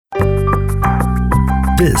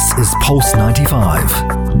This is Pulse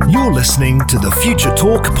 95. You're listening to the Future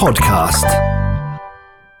Talk podcast.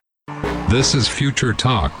 This is Future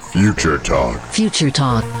Talk. Future Talk. Future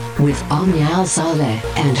Talk with Omnia Al Saleh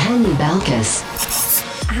and Hani Balkis.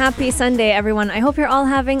 Happy Sunday, everyone. I hope you're all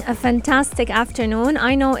having a fantastic afternoon.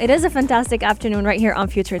 I know it is a fantastic afternoon right here on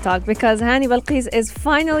Future Talk because Hani Balkis is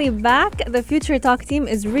finally back. The Future Talk team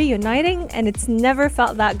is reuniting and it's never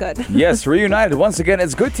felt that good. Yes, reunited once again.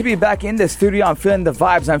 It's good to be back in the studio. I'm feeling the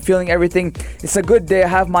vibes. I'm feeling everything. It's a good day. I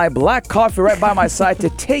have my black coffee right by my side to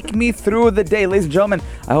take me through the day. Ladies and gentlemen,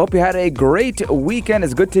 I hope you had a great weekend.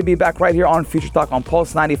 It's good to be back right here on Future Talk on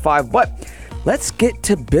Pulse 95. But let's get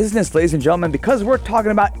to business, ladies and gentlemen, because we're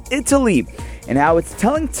talking about Italy and how it's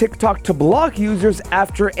telling TikTok to block users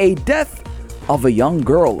after a death of a young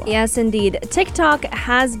girl. Yes, indeed. TikTok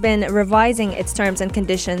has been revising its terms and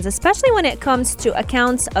conditions, especially when it comes to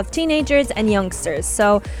accounts of teenagers and youngsters.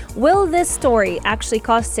 So, will this story actually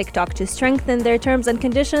cause TikTok to strengthen their terms and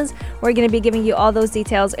conditions? We're going to be giving you all those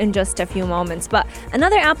details in just a few moments. But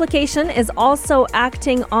another application is also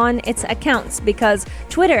acting on its accounts because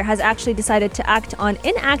Twitter has actually decided to act on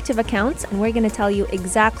inactive accounts, and we're going to tell you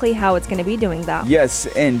exactly how it's going to be doing that. Yes,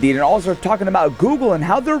 indeed. And also talking about Google and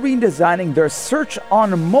how they're redesigning their search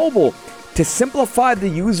on mobile to simplify the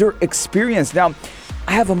user experience. Now,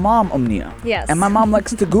 I have a mom, Omnia. Yes. And my mom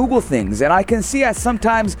likes to Google things. And I can see that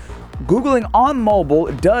sometimes Googling on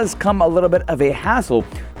mobile does come a little bit of a hassle.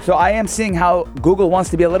 So I am seeing how Google wants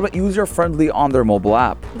to be a little bit user-friendly on their mobile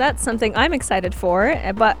app. That's something I'm excited for.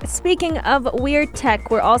 But speaking of weird tech,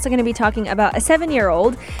 we're also going to be talking about a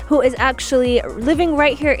 7-year-old who is actually living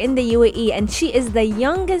right here in the UAE. And she is the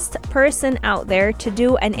youngest person out there to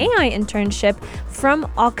do an AI internship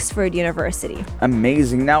from Oxford University.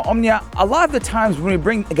 Amazing. Now, Omnia, a lot of the times when we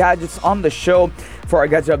bring gadgets on the show for our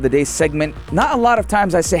Gadget of the Day segment, not a lot of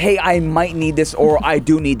times I say, hey, I might need this or I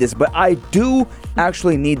do need this, but I do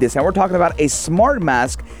actually need this. And we're talking about a smart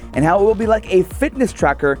mask and how it will be like a fitness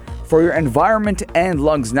tracker for your environment and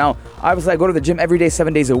lungs. Now, obviously, I go to the gym every day,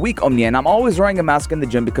 7 days a week, Omnia, and I'm always wearing a mask in the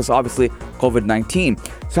gym because obviously COVID-19.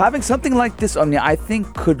 So having something like this, Omnia, I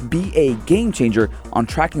think could be a game changer on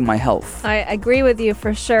tracking my health. I agree with you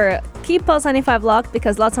for sure. Keep Pulse 95 locked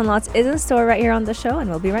because Lots and Lots is in store right here on the show, and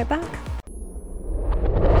we'll be right back.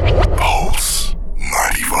 Pulse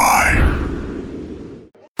 95.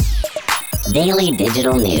 Daily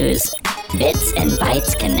digital news. Bits and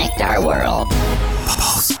bytes connect our world.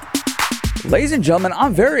 Ladies and gentlemen,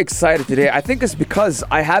 I'm very excited today. I think it's because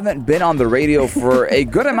I haven't been on the radio for a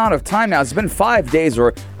good amount of time now. It's been 5 days,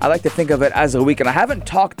 or I like to think of it as a week, and I haven't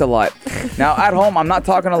talked a lot. Now, at home, I'm not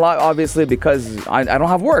talking a lot, obviously, because I don't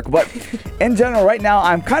have work. But in general, right now,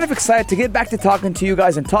 I'm kind of excited to get back to talking to you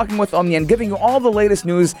guys and talking with Omni and giving you all the latest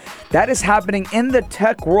news that is happening in the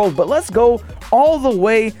tech world. But let's go all the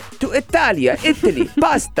way to Italia, Italy,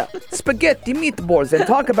 pasta, spaghetti, meatballs, and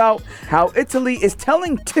talk about how Italy is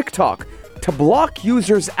telling TikTok to block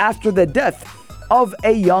users after the death of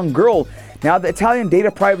a young girl. Now, the Italian data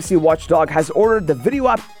privacy watchdog has ordered the video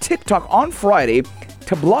app TikTok on Friday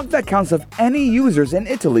to block the accounts of any users in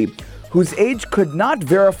Italy whose age could not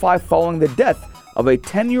verify following the death of a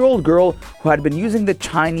 10-year-old girl who had been using the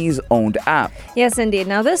Chinese-owned app. Yes, indeed.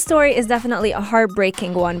 Now, this story is definitely a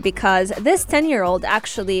heartbreaking one because this 10-year-old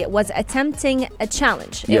actually was attempting a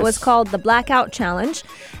challenge. Yes. It was called the Blackout Challenge.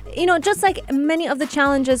 You know, just like many of the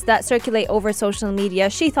challenges that circulate over social media,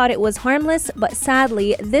 she thought it was harmless, but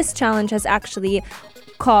sadly, this challenge has actually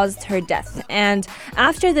caused her death. And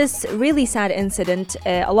after this really sad incident,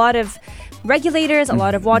 a lot of regulators, a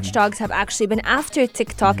lot of watchdogs have actually been after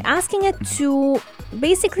TikTok, asking it to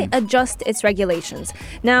basically adjust its regulations.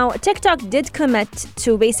 Now, TikTok did commit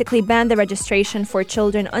to basically ban the registration for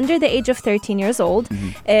children under the age of 13 years old.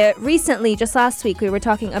 Recently, just last week, we were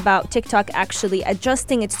talking about TikTok actually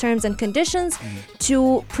adjusting its terms and conditions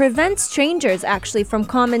to prevent strangers actually from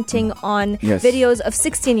commenting on videos of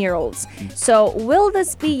 16-year-olds. So, will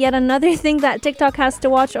this be yet another thing that TikTok has to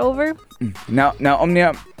watch over? Now,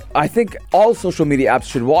 Omnia, I think all social media apps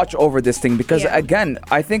should watch over this thing because, again,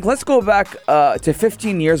 I think let's go back to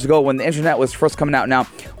 15 years ago when the internet was first coming out. Now,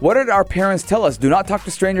 what did our parents tell us? Do not talk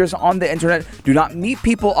to strangers on the internet. Do not meet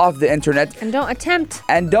people off the internet. And don't attempt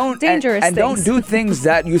dangerous things. Don't do things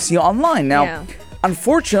that you see online. Now,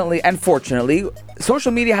 unfortunately and fortunately,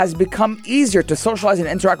 social media has become easier to socialize and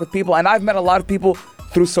interact with people. And I've met a lot of people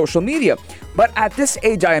through social media. But at this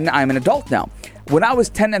age, I'm an adult now. When I was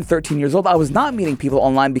 10 and 13 years old, I was not meeting people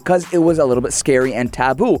online because it was a little bit scary and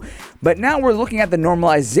taboo. But now we're looking at the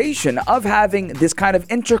normalization of having this kind of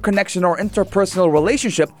interconnection or interpersonal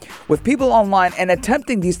relationship with people online and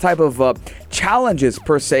attempting these type of challenges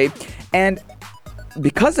per se. And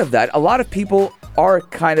because of that, a lot of people are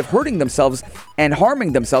kind of hurting themselves and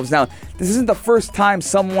harming themselves. Now, this isn't the first time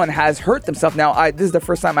someone has hurt themselves. Now, this is the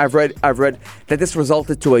first time I've read that this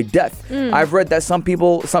resulted to a death. I've read that some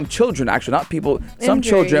children, actually, not people, some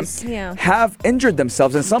children have injured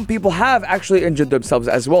themselves, and some people have actually injured themselves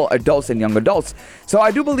as well, adults and young adults. So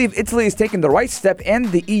I do believe Italy is taking the right step,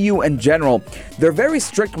 and the EU in general. They're very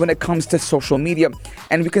strict when it comes to social media,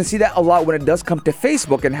 and we can see that a lot when it does come to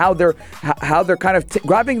Facebook and how they're kind of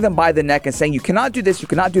grabbing them by the neck and saying you cannot do this, you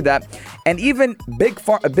cannot do that. And even big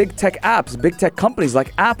tech apps, big tech companies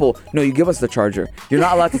like Apple, no, you give us the charger. You're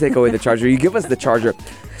not allowed to take away the charger. You give us the charger.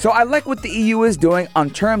 So I like what the EU is doing on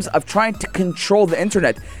terms of trying to control the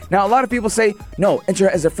internet. Now, a lot of people say, no,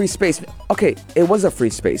 internet is a free space. Okay, it was a free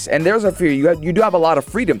space, and there's a free. You do have a lot of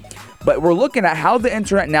freedom, but we're looking at how the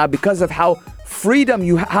internet now, because of how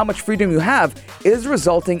much freedom you have, is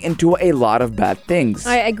resulting into a lot of bad things.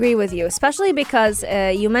 I agree with you, especially because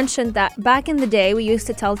you mentioned that back in the day we used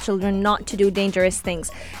to tell children not to do dangerous things,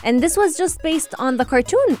 and this was just based on the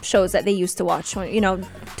cartoon shows that they used to watch. You know,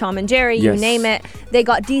 Tom and Jerry, you name it. They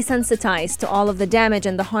got desensitized to all of the damage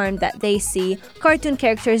and the harm that they see cartoon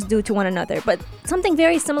characters do to one another. But something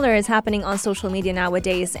very similar is happening on social media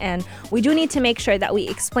nowadays, and we do need to make sure that we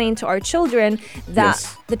explain to our children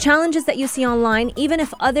that the challenges that you see online, even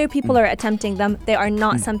if other people are attempting them, they are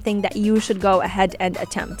not something that you should go ahead and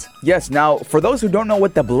attempt. Yes. Now, for those who don't know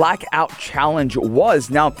what the blackout challenge was,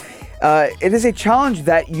 now, it is a challenge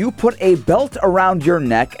that you put a belt around your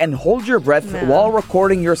neck and hold your breath while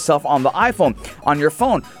recording yourself on the iPhone, on your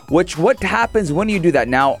phone. What happens when you do that?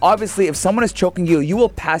 Now, obviously, if someone is choking you, you will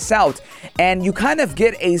pass out, and you kind of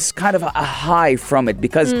get a high from it,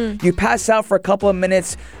 because you pass out for a couple of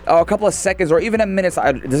minutes, or a couple of seconds, or even a minute.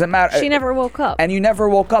 It doesn't matter. She never woke up. And you never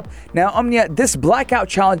woke up. Now, Omnia, this blackout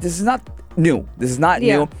challenge, this is not new. This is not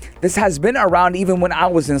new. This has been around even when I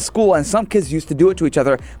was in school, and some kids used to do it to each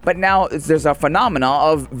other, but now there's a phenomena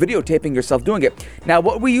of videotaping yourself doing it. Now,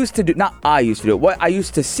 what we used to do, not I used to do, what I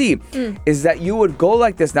used to see is that you would go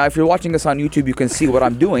like this. Now, if you're watching this on YouTube, you can see what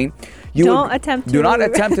I'm doing. Do not attempt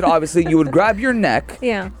it, obviously. You would grab your neck,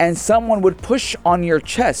 and someone would push on your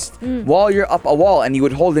chest while you're up a wall, and you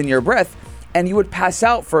would hold in your breath, and you would pass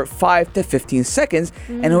out for 5 to 15 seconds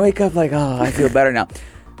and wake up like, oh, I feel better now.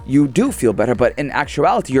 You do feel better, but in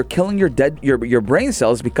actuality, you're killing your brain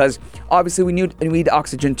cells, because obviously we need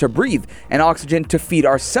oxygen to breathe and oxygen to feed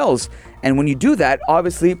our cells. And when you do that,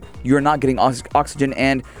 obviously you're not getting oxygen,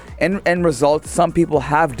 and end result, some people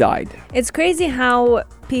have died. It's crazy how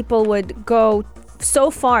people would go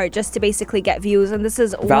so far just to basically get views, and this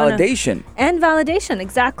is validation. Validation,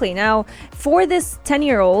 exactly. Now, for this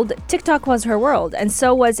 10-year-old, TikTok was her world, and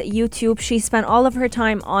so was YouTube. She spent all of her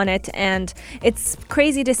time on it, and it's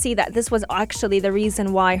crazy to see that this was actually the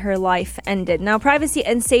reason why her life ended. Now, privacy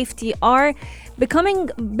and safety are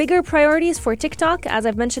becoming bigger priorities for TikTok. As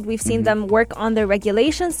I've mentioned, we've seen them work on their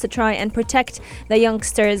regulations to try and protect the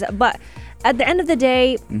youngsters, but at the end of the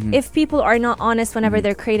day, if people are not honest whenever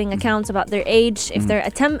they're creating accounts about their age, if they're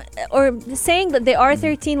saying that they are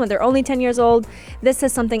 13 when they're only 10 years old, this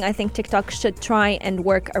is something I think TikTok should try and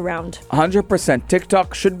work around. 100%.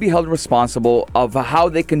 TikTok should be held responsible of how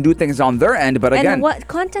they can do things on their end, but again, and what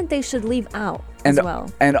content they should leave out as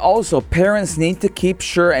well. And also, parents need to keep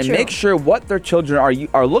sure and make sure what their children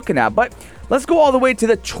are looking at. But let's go all the way to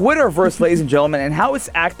the Twitterverse, ladies and gentlemen, and how it's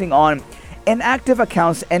acting on inactive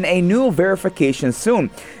accounts and a new verification soon.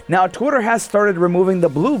 Now, Twitter has started removing the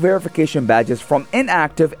blue verification badges from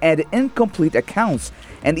inactive and incomplete accounts,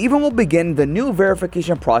 and even will begin the new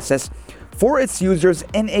verification process for its users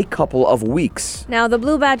in a couple of weeks. Now, the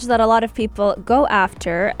blue badge that a lot of people go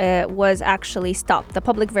after was actually stopped. The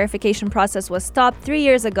public verification process was stopped 3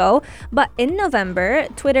 years ago, but in November,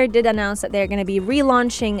 Twitter did announce that they're going to be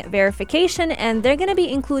relaunching verification, and they're going to be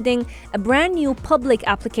including a brand new public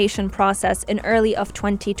application process in early of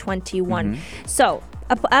 2021. So,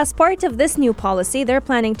 as part of this new policy, they're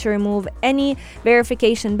planning to remove any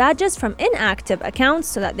verification badges from inactive accounts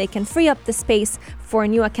so that they can free up the space for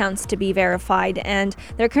new accounts to be verified. And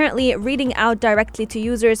they're currently reading out directly to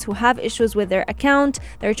users who have issues with their account.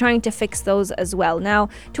 They're trying to fix those as well. Now,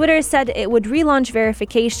 Twitter said it would relaunch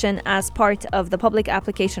verification as part of the public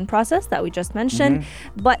application process that we just mentioned,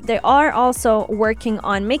 but they are also working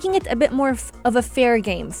on making it a bit more of a fair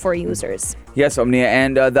game for users. Yes, Omnia,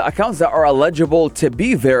 and the accounts that are eligible to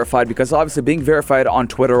be verified, because obviously being verified on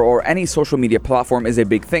Twitter or any social media platform is a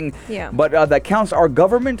big thing. Yeah. But the accounts are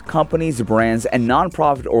government, companies, brands, and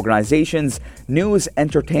nonprofit organizations, news,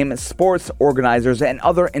 entertainment, sports organizers, and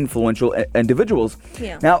other influential individuals.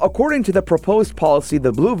 Yeah. Now, according to the proposed policy,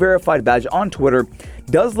 the blue verified badge on Twitter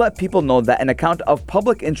does let people know that an account of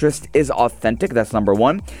public interest is authentic. That's number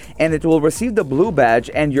one. And it will receive the blue badge,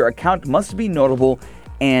 and your account must be notable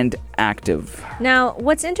and active. Now,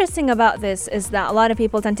 what's interesting about this is that a lot of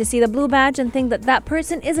people tend to see the blue badge and think that that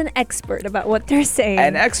person is an expert about what they're saying.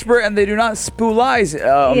 An expert, and they do not spew lies.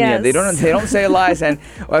 Yes. Yeah, they don't say lies. And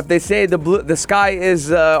if they say the sky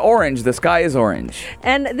is orange, the sky is orange.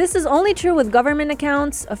 And this is only true with government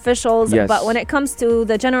accounts, officials. Yes. But when it comes to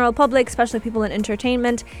the general public, especially people in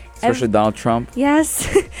entertainment, Especially Donald Trump. yes,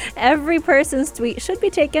 every person's tweet should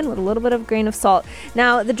be taken with a little bit of grain of salt.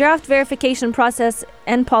 Now, the draft verification process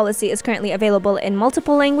and policy is currently available in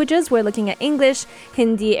multiple languages. We're looking at English,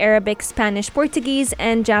 Hindi, Arabic, Spanish, Portuguese,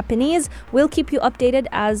 and Japanese. We'll keep you updated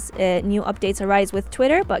as new updates arise with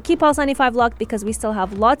Twitter, but keep Pulse 95 locked because we still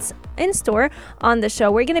have lots in store on the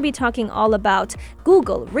show. We're going to be talking all about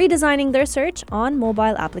Google redesigning their search on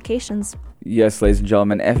mobile applications. Yes, ladies and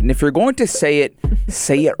gentlemen. And if you're going to say it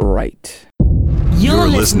right. You're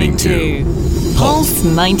listening to Pulse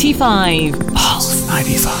 95. Pulse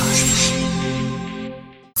 95.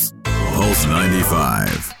 Pulse 95.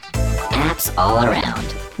 Apps all around.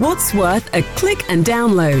 What's worth a click and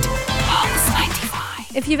download?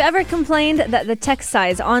 If you've ever complained that the text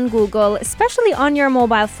size on Google, especially on your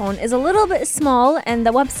mobile phone, is a little bit small and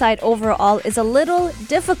the website overall is a little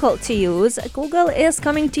difficult to use, Google is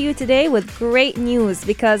coming to you today with great news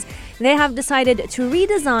because they have decided to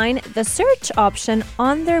redesign the search option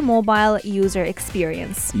on their mobile user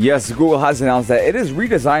experience. Yes, Google has announced that it is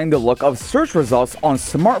redesigning the look of search results on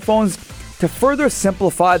smartphones to further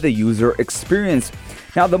simplify the user experience.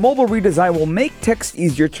 Now, the mobile redesign will make text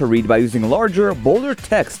easier to read by using larger, bolder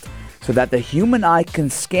text so that the human eye can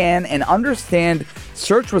scan and understand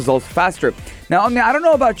search results faster. Now, Omnia, I don't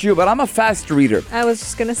know about you, but I'm a fast reader. I was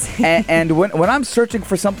just going to say. And when I'm searching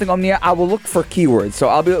for something, Omnia, I will look for keywords. So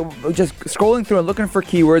I'll be just scrolling through and looking for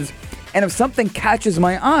keywords. And if something catches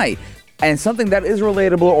my eye and something that is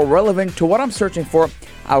relatable or relevant to what I'm searching for,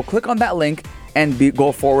 I'll click on that link and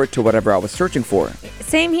go forward to whatever I was searching for.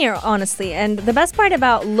 Same here, honestly. And the best part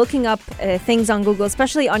about looking up things on Google,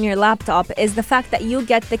 especially on your laptop, is the fact that you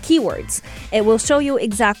get the keywords. It will show you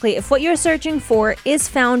exactly if what you're searching for is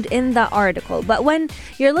found in the article. But when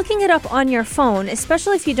you're looking it up on your phone,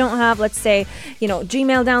 especially if you don't have, let's say,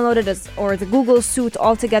 Gmail downloaded or the Google Suite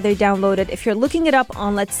altogether downloaded, if you're looking it up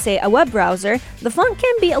on, let's say, a web browser, the font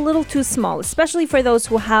can be a little too small, especially for those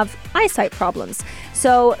who have eyesight problems.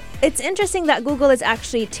 So it's interesting that Google is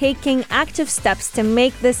actually taking active steps to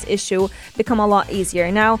make this issue become a lot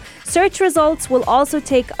easier. Now, search results will also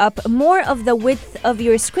take up more of the width of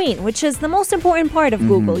your screen, which is the most important part of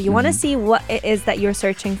Google. You want to see what it is that you're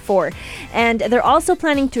searching for. And they're also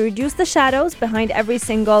planning to reduce the shadows behind every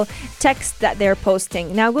single text that they're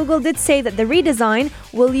posting. Now, Google did say that the redesign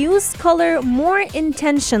will use color more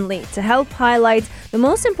intentionally to help highlight the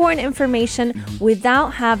most important information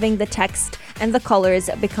without having the text and the colors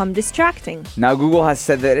become distracting. Now, Google has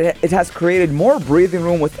said that it has created more breathing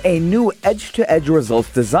room with a new edge-to-edge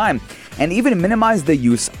results design and even minimized the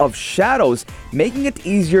use of shadows, making it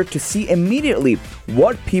easier to see immediately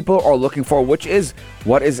what people are looking for, which is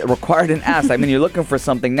what is required and asked. I mean, you're looking for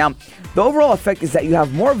something. Now, the overall effect is that you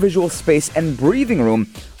have more visual space and breathing room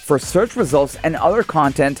for search results and other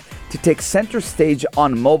content to take center stage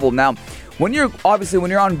on mobile. Now, when you're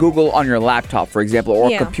on Google on your laptop, for example,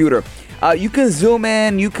 or a computer, you can zoom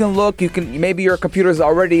in, you can look, maybe your computer is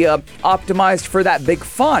already optimized for that big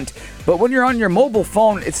font. But when you're on your mobile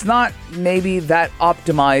phone, it's not maybe that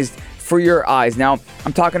optimized for your eyes. Now,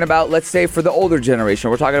 I'm talking about, let's say, for the older generation.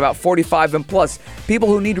 We're talking about 45 and plus, people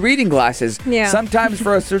who need reading glasses. Yeah. Sometimes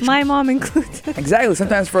for a search... My mom included. Exactly.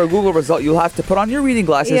 Sometimes for a Google result, you'll have to put on your reading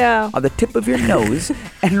glasses on the tip of your nose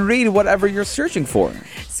and read whatever you're searching for.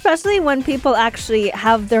 Especially when people actually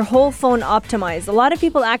have their whole phone optimized. A lot of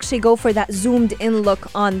people actually go for that zoomed in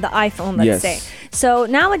look on the iPhone, let's say. So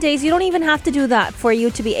nowadays, you don't even have to do that for you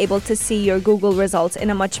to be able to see your Google results in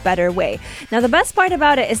a much better way. Now, the best part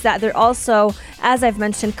about it is that they're also, as I've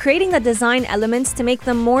mentioned, creating the design elements to make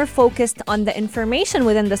them more focused on the information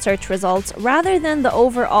within the search results rather than the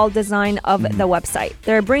overall design of the website.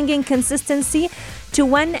 They're bringing consistency to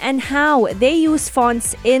when and how they use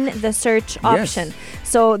fonts in the search option.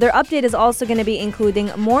 So their update is also going to be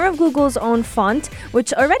including more of Google's own font,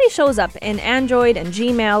 which already shows up in Android and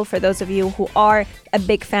Gmail for those of you who are a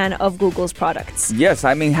big fan of Google's products. Yes,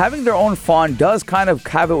 I mean, having their own font does kind of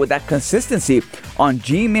have it with that consistency on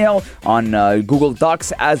Gmail, on Google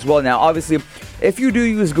Docs as well. Now, obviously, if you do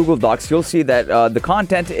use Google Docs, you'll see that the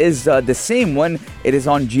content is the same when it is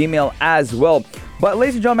on Gmail as well. But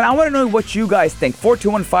ladies and gentlemen, I want to know what you guys think.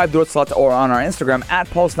 4215 do it slot or on our Instagram at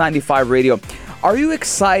Pulse95 Radio. Are you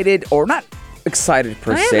excited or not excited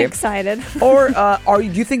per se? I am excited. Or do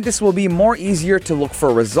you think this will be more easier to look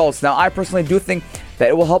for results? Now, I personally do think that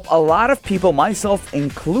it will help a lot of people, myself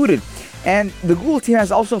included. And the Google team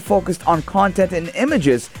has also focused on content and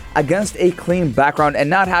images against a clean background and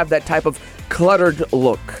not have that type of cluttered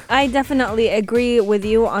look. I definitely agree with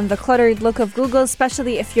you on the cluttered look of Google,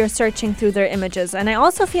 especially if you're searching through their images. And I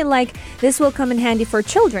also feel like this will come in handy for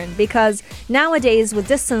children because nowadays with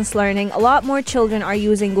distance learning, a lot more children are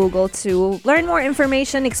using Google to learn more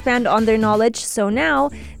information, expand on their knowledge. So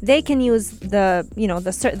now they can use the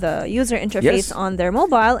user interface on their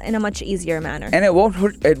mobile in a much easier manner. And it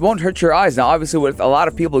won't hurt your eyes. Now, obviously, with a lot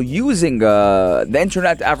of people using the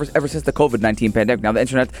internet ever since the COVID-19 pandemic, now the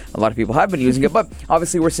internet, a lot of people have been using it, but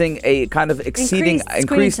obviously we're seeing a kind of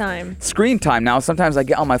increased screen time. Now, sometimes I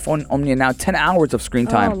get on my phone only now 10 hours of screen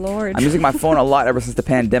time. Oh, Lord. I'm using my phone a lot ever since the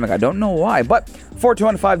pandemic. I don't know why, but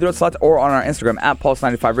 4215 do it slot or on our Instagram at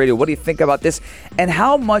Pulse95 Radio. What do you think about this? And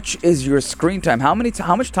how much is your screen time? How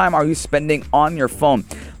much time are you spending on your phone?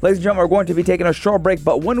 Ladies and gentlemen, we're going to be taking a short break,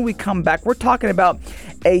 but when we come back, we're talking about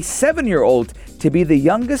a 7-year-old to be the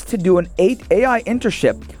youngest to do an AI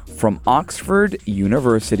internship from Oxford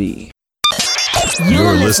University.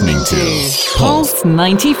 You're listening to Pulse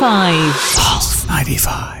 95. Pulse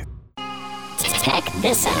 95. Check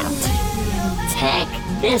this out. Check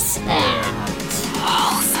this out.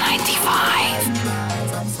 Pulse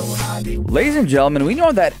 95. Ladies and gentlemen, we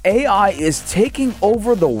know that AI is taking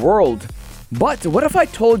over the world. But what if I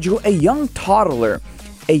told you a young toddler,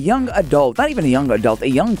 a young adult, not even a young adult, a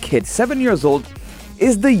young kid, 7 years old,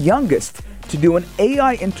 is the youngest to do an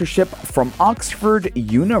AI internship from Oxford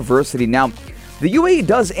University. Now, the UAE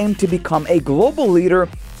does aim to become a global leader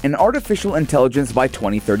in artificial intelligence by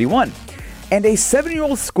 2031. And a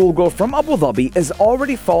 7-year-old schoolgirl from Abu Dhabi is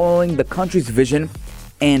already following the country's vision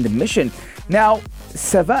and mission. Now,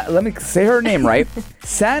 let me say her name right.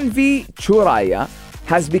 Sanvi Churaya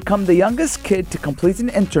has become the youngest kid to complete an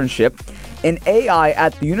internship in AI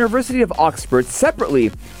at the University of Oxford. Separately,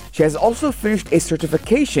 she has also finished a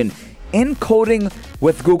certification in coding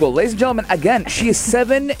with Google. Ladies and gentlemen, again, she is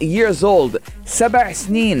 7 years old.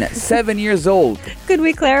 7 years old. Could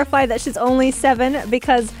we clarify that she's only 7?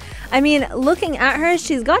 Because, I mean, looking at her,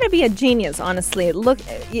 she's got to be a genius, honestly. Look,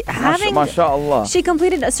 MashaAllah. She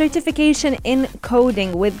completed a certification in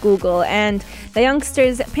coding with Google, and the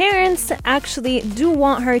youngster's parents actually do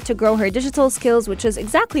want her to grow her digital skills, which is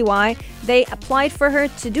exactly why they applied for her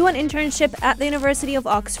to do an internship at the University of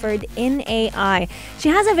Oxford in AI. She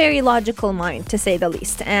has a very logical mind, to say the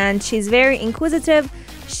least, and she's very inquisitive.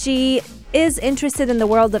 She is interested in the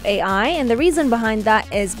world of AI, and the reason behind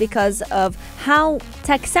that is because of how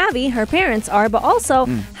tech savvy her parents are, but also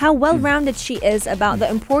how well-rounded she is about the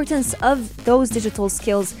importance of those digital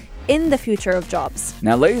skills in the future of jobs.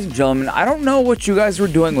 Now, ladies and gentlemen, I don't know what you guys were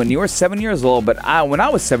doing when you were 7 years old, but when I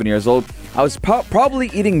was 7 years old, I was probably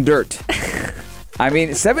eating dirt. I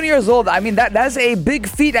mean, 7 years old, I mean, that's a big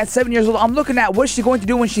feat at 7 years old. I'm looking at what's she going to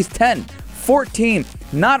do when she's 10, 14.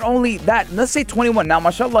 Not only that, let's say 21. Now,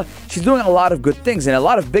 mashallah, she's doing a lot of good things and a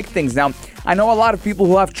lot of big things. Now, I know a lot of people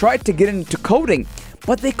who have tried to get into coding,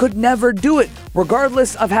 but they could never do it,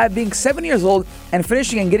 regardless of being 7 years old and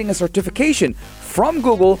finishing and getting a certification from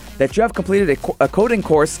Google that you have completed a coding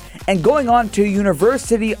course and going on to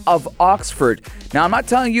University of Oxford. Now, I'm not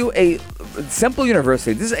telling you a simple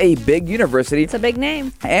university. This is a big university. It's a big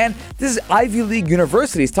name. And this is Ivy League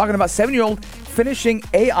University. It's talking about 7-year-old finishing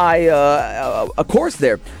AI a course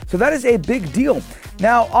there. So that is a big deal.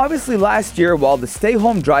 Now, obviously last year, while the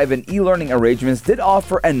stay-home drive and e-learning arrangements did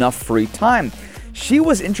offer enough free time, she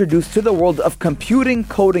was introduced to the world of computing,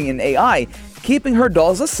 coding, and AI. Keeping her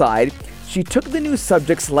dolls aside, she took the new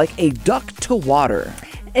subjects like a duck to water.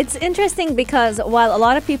 It's interesting because while a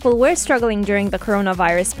lot of people were struggling during the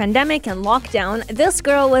coronavirus pandemic and lockdown, this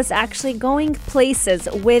girl was actually going places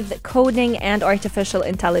with coding and artificial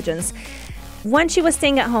intelligence. When she was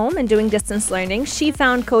staying at home and doing distance learning, she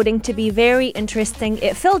found coding to be very interesting.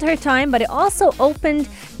 It filled her time, but it also opened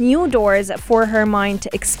new doors for her mind to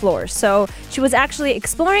explore. So she was actually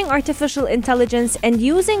exploring artificial intelligence and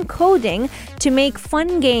using coding to make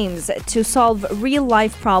fun games to solve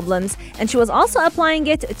real-life problems. And she was also applying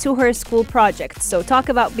it to her school projects. So talk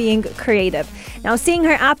about being creative. Now, seeing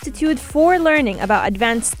her aptitude for learning about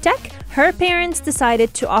advanced tech, her parents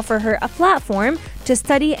decided to offer her a platform to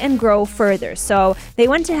study and grow further. So they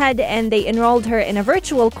went ahead and they enrolled her in a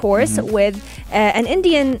virtual course with an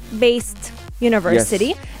Indian-based university.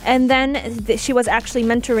 Yes. And then she was actually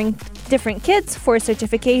mentoring different kids for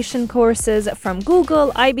certification courses from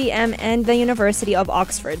Google, IBM, and the University of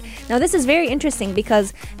Oxford. Now, this is very interesting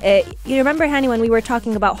because you remember, Hani, when we were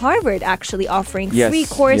talking about Harvard actually offering free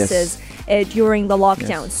courses during the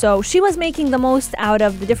lockdown. Yes. So she was making the most out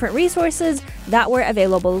of the different resources that were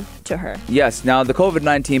available to her. Yes, now the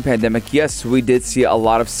COVID-19 pandemic, yes, we did see a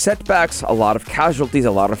lot of setbacks, a lot of casualties,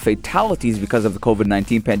 a lot of fatalities because of the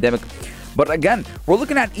COVID-19 pandemic. But again, we're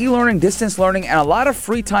looking at e-learning, distance learning, and a lot of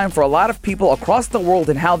free time for a lot of people across the world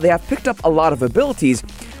and how they have picked up a lot of abilities,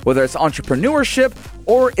 whether it's entrepreneurship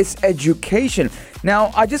or it's education.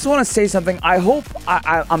 Now, I just want to say something.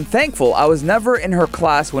 I'm thankful I was never in her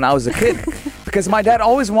class when I was a kid because my dad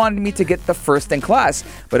always wanted me to get the first in class.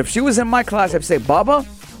 But if she was in my class, I'd say, Baba,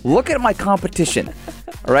 look at my competition,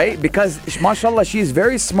 right? Because, mashallah, she is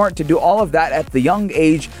very smart to do all of that at the young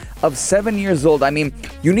age of 7 years old. I mean,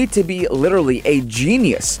 you need to be literally a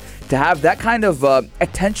genius to have that kind of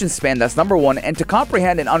attention span, that's number one, and to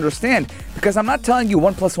comprehend and understand, because I'm not telling you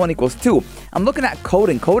 1 + 1 = 2. I'm looking at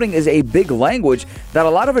coding. Coding is a big language that a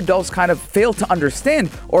lot of adults kind of fail to understand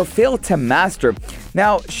or fail to master.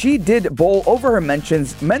 Now, she did bowl over her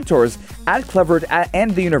mentors at Cleveland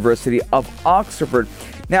and the University of Oxford.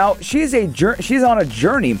 Now, she's on a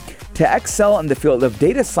journey to excel in the field of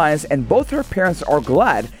data science, and both her parents are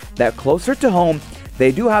glad that closer to home,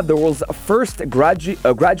 they do have the world's first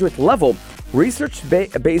graduate level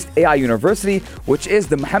research-based AI university, which is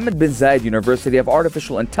the Mohammed bin Zayed University of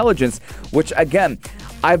Artificial Intelligence, which again,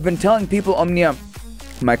 I've been telling people, Omnia,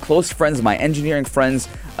 my close friends, my engineering friends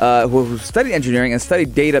who study engineering and study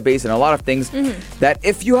database and a lot of things, that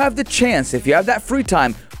if you have the chance, if you have that free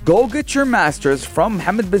time, go get your master's from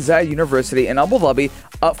Mohammed bin Zayed University in Abu Dhabi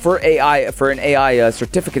for an AI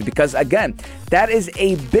certificate, because again, that is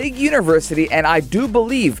a big university, and I do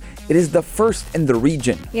believe it is the first in the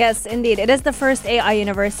region. Yes, indeed. It is the first AI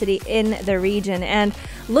university in the region. And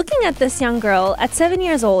looking at this young girl, at 7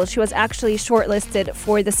 years old, she was actually shortlisted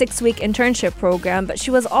for the 6-week internship program, but she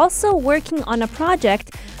was also working on a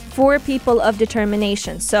project for people of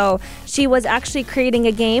determination. So she was actually creating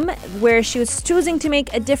a game where she was choosing to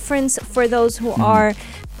make a difference for those who are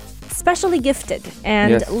specially gifted.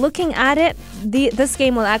 And looking at it, this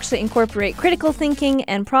game will actually incorporate critical thinking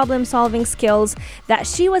and problem-solving skills that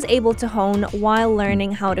she was able to hone while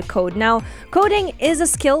learning how to code. Now, coding is a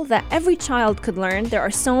skill that every child could learn. There are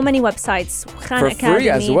so many websites. Khan For Academy, free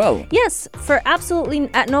as well. Yes, for absolutely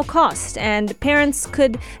at no cost. And parents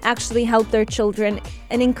could actually help their children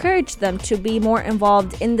and encourage them to be more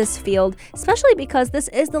involved in this field, especially because this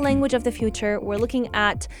is the language of the future. We're looking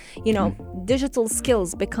at, digital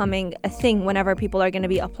skills becoming a thing whenever people are going to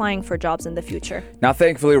be applying for jobs in the future. Now,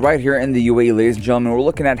 thankfully, right here in the UAE, ladies and gentlemen, we're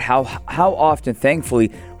looking at how often,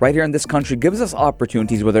 thankfully, right here in this country gives us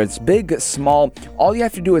opportunities, whether it's big, small. All you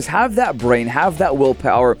have to do is have that brain, have that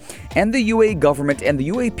willpower, and the UAE government and the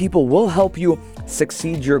UAE people will help you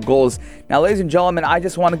succeed your goals. Now, ladies and gentlemen, I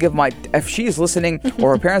just want to give if she's listening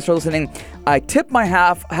or her parents are listening, I tip my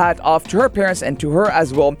hat off to her parents and to her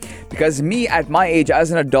as well, because me at my age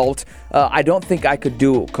as an adult, I don't think I could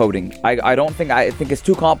do coding. I think it's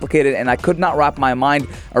too complicated, and I could not wrap my mind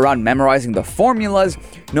around memorizing the formulas,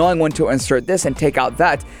 knowing when to insert this and take out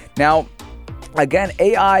that. Now, again,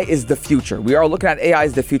 AI is the future. We are looking at AI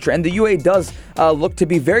as the future, and the UAE does look to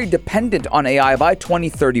be very dependent on AI by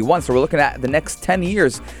 2031. So we're looking at the next 10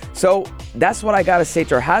 years. So that's what I gotta say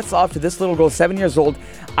to her. Hats off to this little girl, 7 years old.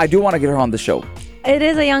 I do want to get her on the show. It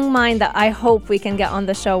is a young mind that I hope we can get on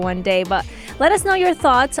the show one day. But let us know your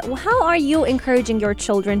thoughts. How are you encouraging your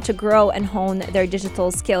children to grow and hone their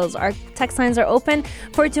digital skills? Our text lines are open.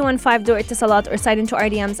 4215 do Salat or slide into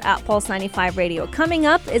RDMs at Pulse 95 Radio. Coming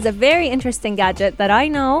up is a very interesting gadget that I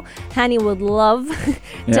know Hani would love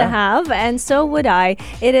to have, and so would I.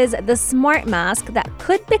 It is the smart mask that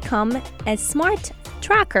could become a smart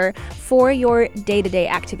tracker for your day-to-day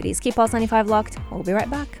activities. Keep Pulse 95 locked. We'll be right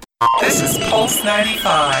back. This is Pulse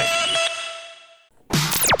 95.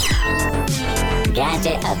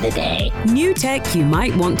 Gadget of the day. New tech you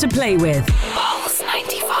might want to play with. Pulse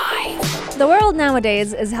 95. The world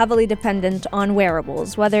nowadays is heavily dependent on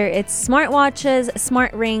wearables, whether it's smartwatches,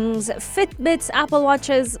 smart rings, Fitbits, Apple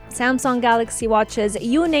Watches, Samsung Galaxy Watches,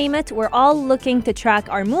 you name it. We're all looking to track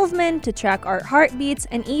our movement, to track our heartbeats,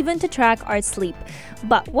 and even to track our sleep.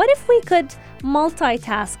 But what if we could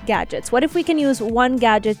multitask gadgets? What if we can use one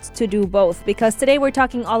gadget to do both? Because today we're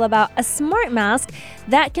talking all about a smart mask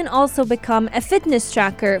that can also become a fitness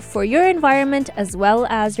tracker for your environment as well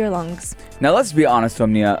as your lungs. Now, let's be honest,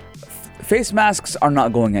 Omnia. Face masks are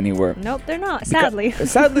not going anywhere. Nope, they're not, sadly.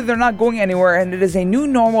 Sadly, they're not going anywhere, and it is a new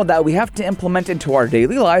normal that we have to implement into our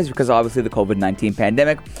daily lives because obviously the COVID-19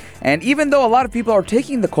 pandemic. And even though a lot of people are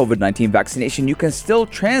taking the COVID-19 vaccination, you can still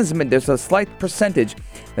transmit. There's a slight percentage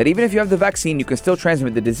that even if you have the vaccine, you can still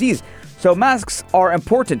transmit the disease. So masks are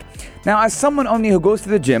important. Now, as someone only who goes to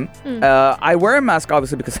the gym, I wear a mask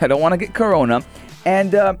obviously because I don't want to get corona.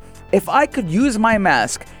 And if I could use my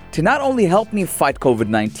mask to not only help me fight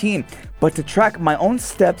COVID-19, but to track my own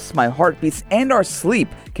steps, my heartbeats, and our sleep.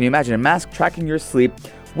 Can you imagine a mask tracking your sleep?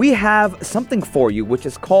 We have something for you, which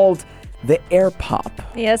is called the AirPop.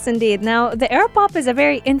 Yes, indeed. Now, the AirPop is a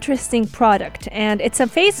very interesting product, and it's a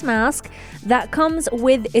face mask that comes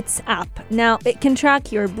with its app. Now, it can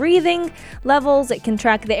track your breathing levels, it can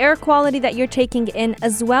track the air quality that you're taking in,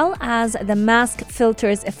 as well as the mask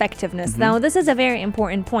filter's effectiveness. Now, this is a very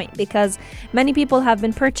important point because many people have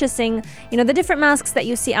been purchasing, the different masks that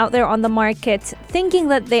you see out there on the market, thinking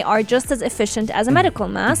that they are just as efficient as a medical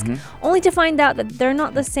mask, only to find out that they're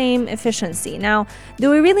not the same efficiency. Now,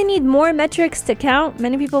 do we really need more metrics to count?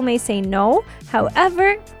 Many people may say no.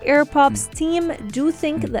 However, AirPop's team do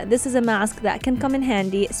think that this is a mask that can come in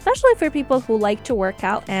handy, especially for people who like to work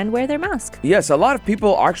out and wear their mask. Yes, a lot of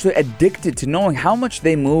people are actually addicted to knowing how much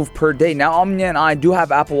they move per day. Now, Omnia and I do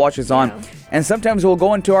have Apple Watches on. And sometimes we'll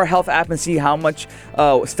go into our health app and see how much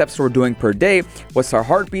steps we're doing per day, what's our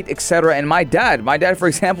heartbeat, etc. And my dad, for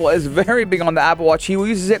example, is very big on the Apple Watch. He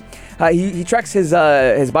uses it. He tracks his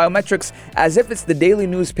biometrics as if it's the daily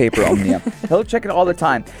newspaper, Omnia. He'll check it all the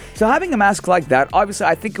time. So having a mask like that, obviously,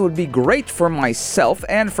 I think it would be great for myself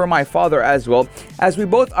and for my father as well, as we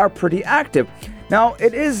both are pretty active. Now,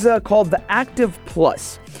 it is called the Active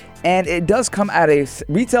Plus, and it does come at a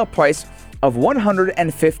retail price of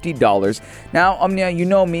 $150. Now, Omnia, you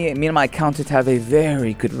know me and my accountant have a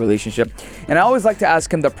very good relationship, and I always like to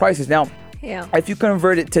ask him the prices. Now, if you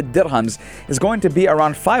convert it to dirhams, it's going to be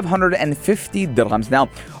around 550 dirhams. Now,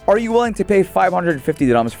 are you willing to pay 550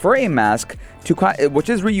 dirhams for a mask which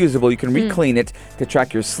is reusable? You can re-clean it to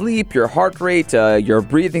track your sleep, your heart rate, your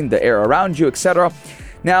breathing, the air around you, etc.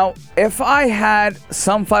 Now, if I had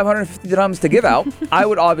some 550 dirhams to give out, I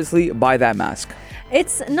would obviously buy that mask.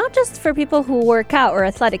 It's not just for people who work out or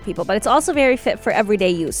athletic people, but it's also very fit for everyday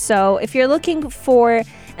use. So if you're looking for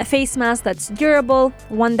a face mask that's durable,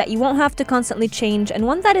 one that you won't have to constantly change, and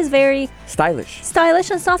one that is very stylish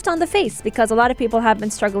and soft on the face, because a lot of people have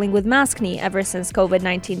been struggling with maskne ever since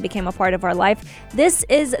COVID-19 became a part of our life, this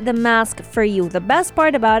is the mask for you. The best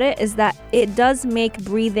part about it is that it does make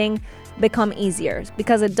breathing become easier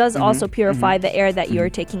because it does also purify the air that you're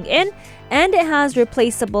taking in, and it has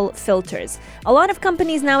replaceable filters. A lot of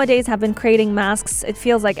companies nowadays have been creating masks. It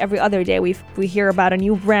feels like every other day we hear about a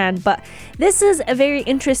new brand, but this is a very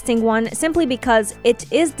interesting one simply because it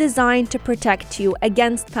is designed to protect you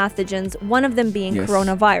against pathogens, one of them being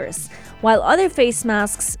coronavirus. While other face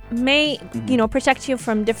masks may, protect you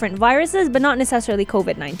from different viruses, but not necessarily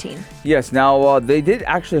COVID-19. Yes, now they did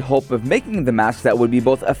actually hope of making the mask that would be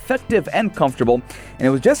both effective and comfortable. And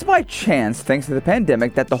it was just by chance, thanks to the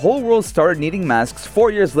pandemic, that the whole world started needing masks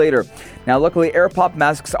 4 years later. Now, luckily, AirPop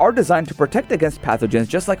masks are designed to protect against pathogens,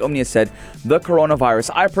 just like Omnia said, the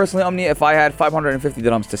coronavirus. I personally, Omnia, if I had 550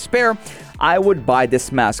 dirhams to spare, I would buy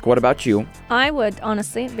this mask. What about you? I would,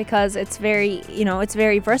 honestly, because it's very, it's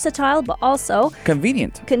very versatile, but also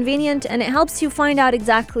convenient, and it helps you find out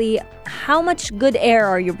exactly how much good air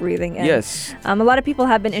are you breathing in. Yes. A lot of people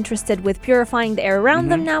have been interested with purifying the air around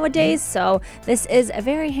them nowadays, so this is a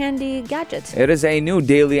very handy gadget. It is a new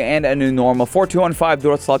daily and a new normal. 4215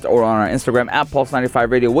 Durat Slot or on our Instagram at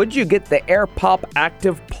Pulse95 Radio. Would you get the AirPop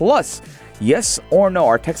Active Plus? Yes or no?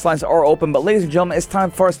 Our text lines are open, but ladies and gentlemen, it's time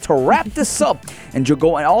for us to wrap this up and you're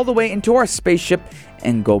going all the way into our spaceship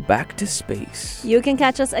and go back to space. You can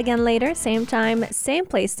catch us again later, same time, same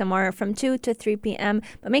place tomorrow from 2 to 3 p.m.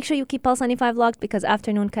 But make sure you keep Pulse 95 locked because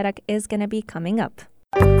Afternoon Karak is going to be coming up.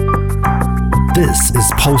 This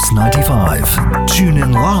is Pulse 95. Tune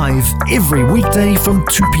in live every weekday from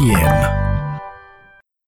 2 p.m.